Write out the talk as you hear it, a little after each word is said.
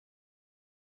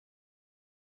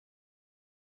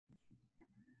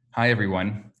Hi,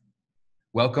 everyone.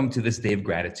 Welcome to this day of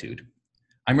gratitude.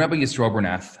 I'm Rabbi Yisroel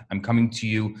Bernath. I'm coming to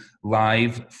you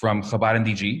live from Chabad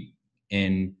NDG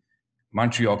in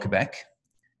Montreal, Quebec.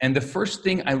 And the first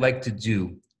thing I like to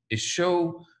do is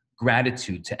show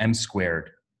gratitude to M Squared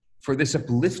for this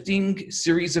uplifting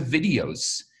series of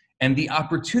videos and the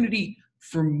opportunity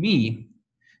for me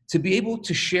to be able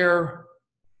to share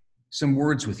some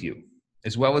words with you,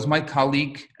 as well as my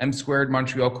colleague, M Squared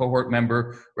Montreal cohort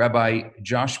member, Rabbi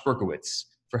Josh Berkowitz,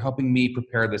 for helping me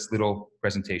prepare this little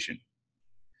presentation.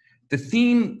 The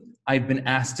theme I've been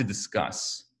asked to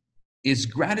discuss is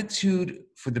gratitude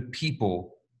for the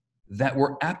people that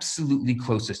we're absolutely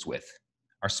closest with,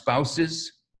 our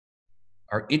spouses,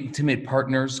 our intimate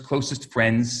partners, closest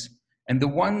friends, and the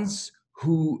ones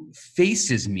who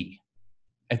faces me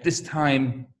at this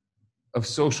time of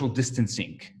social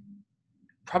distancing.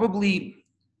 Probably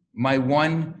my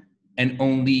one and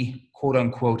only quote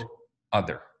unquote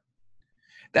other.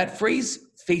 That phrase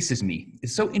faces me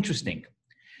is so interesting.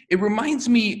 It reminds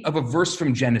me of a verse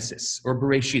from Genesis or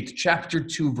Bereshit chapter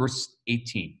 2 verse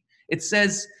 18. It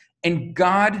says, "And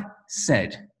God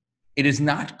said, it is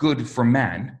not good for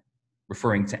man,"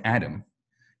 referring to Adam,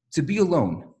 "to be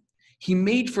alone. He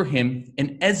made for him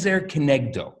an ezer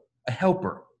kenegdo, a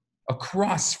helper,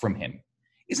 across from him."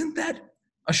 Isn't that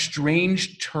a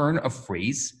strange turn of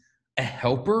phrase? A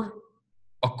helper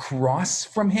across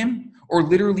from him, or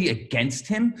literally against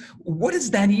him? What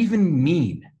does that even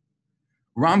mean?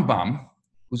 Rambam,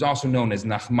 who's also known as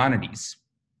Nachmanides,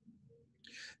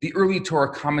 the early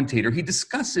Torah commentator, he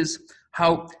discusses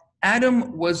how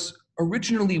Adam was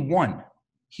originally one.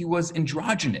 He was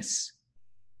androgynous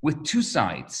with two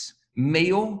sides,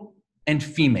 male and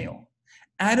female.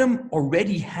 Adam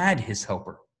already had his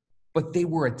helper, but they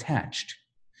were attached.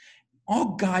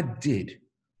 All God did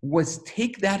was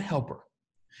take that helper,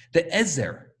 the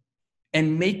ezer,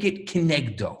 and make it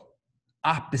kenegdo,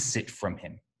 opposite from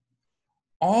him.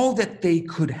 All that they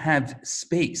could have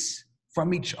space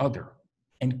from each other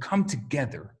and come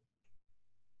together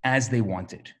as they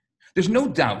wanted. There's no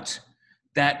doubt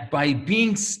that by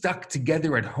being stuck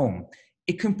together at home,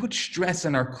 it can put stress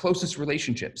on our closest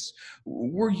relationships.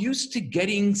 We're used to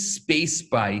getting space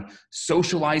by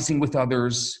socializing with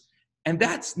others, and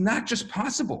that's not just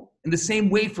possible in the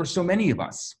same way for so many of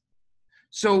us.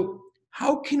 So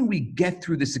how can we get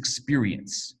through this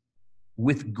experience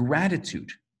with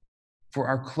gratitude for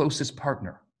our closest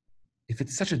partner if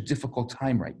it's such a difficult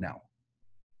time right now?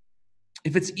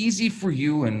 If it's easy for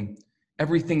you and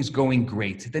everything's going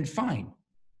great, then fine.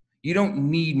 You don't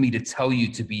need me to tell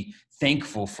you to be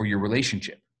thankful for your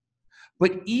relationship.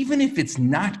 But even if it's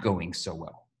not going so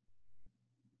well,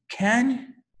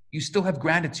 can you still have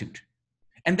gratitude?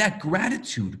 And that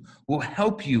gratitude will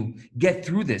help you get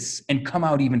through this and come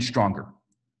out even stronger.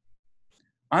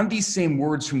 On these same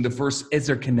words from the verse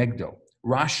Ezer Kenegdo,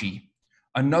 Rashi,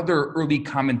 another early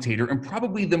commentator and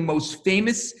probably the most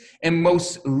famous and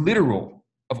most literal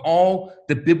of all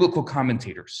the biblical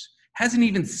commentators, has an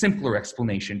even simpler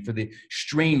explanation for the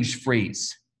strange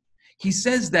phrase. He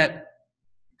says that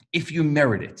if you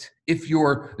merit it, if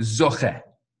you're zoche,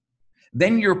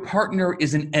 then your partner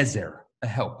is an ezer, a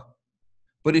help.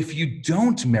 But if you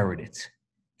don't merit it,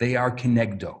 they are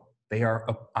kenegdo. They are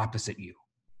opposite you.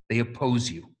 They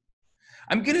oppose you.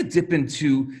 I'm going to dip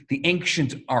into the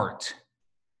ancient art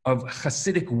of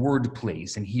Hasidic word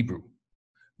plays in Hebrew.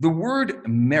 The word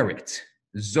merit,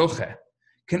 zoche,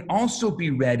 can also be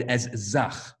read as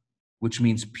zach, which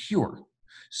means pure.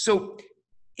 So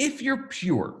if you're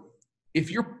pure, if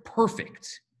you're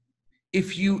perfect,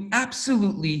 if you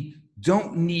absolutely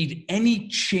don't need any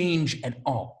change at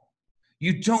all,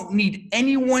 you don't need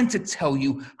anyone to tell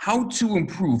you how to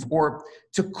improve or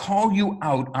to call you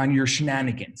out on your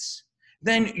shenanigans,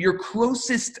 then your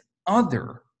closest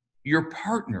other, your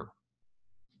partner,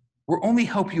 will only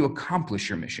help you accomplish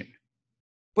your mission.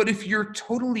 But if you're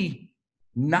totally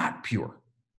not pure,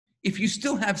 if you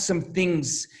still have some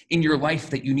things in your life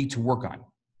that you need to work on,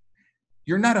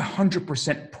 you're not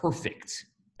 100% perfect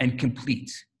and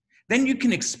complete, then you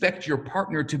can expect your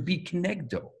partner to be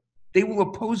kenegdo. They will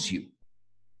oppose you.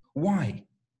 Why?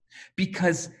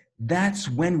 Because that's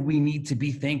when we need to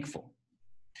be thankful.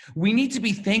 We need to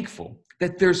be thankful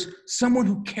that there's someone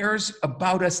who cares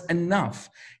about us enough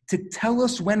to tell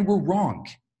us when we're wrong,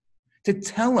 to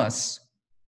tell us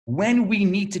when we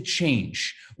need to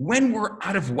change, when we're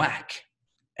out of whack,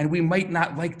 and we might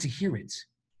not like to hear it,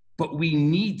 but we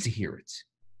need to hear it.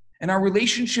 And our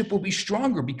relationship will be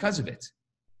stronger because of it.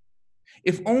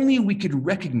 If only we could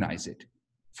recognize it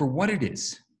for what it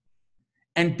is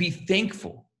and be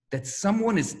thankful that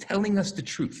someone is telling us the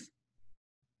truth.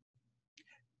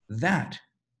 That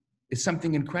is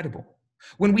something incredible.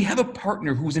 When we have a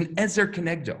partner who's an Ezer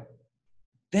Kenegdo,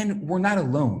 then we're not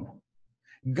alone.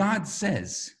 God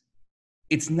says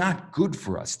it's not good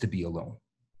for us to be alone.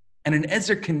 And an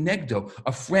Ezer Kenegdo,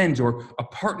 a friend or a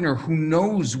partner who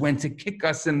knows when to kick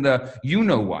us in the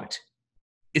you-know-what,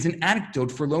 is an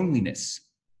antidote for loneliness.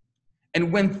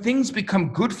 And when things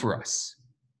become good for us,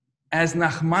 as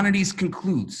Nachmanides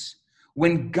concludes,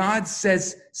 when God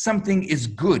says something is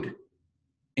good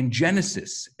in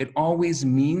Genesis, it always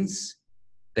means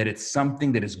that it's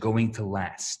something that is going to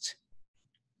last.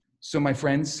 So my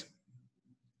friends,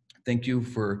 thank you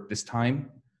for this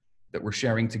time that we're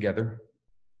sharing together.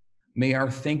 May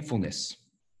our thankfulness,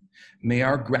 may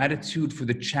our gratitude for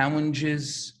the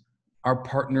challenges our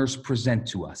partners present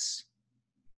to us,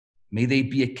 may they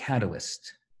be a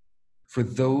catalyst for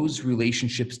those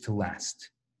relationships to last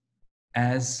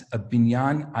as a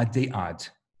binyan adei ad,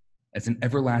 as an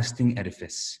everlasting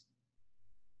edifice.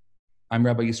 I'm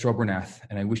Rabbi Yisroel Bernath,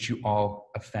 and I wish you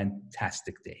all a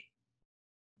fantastic day.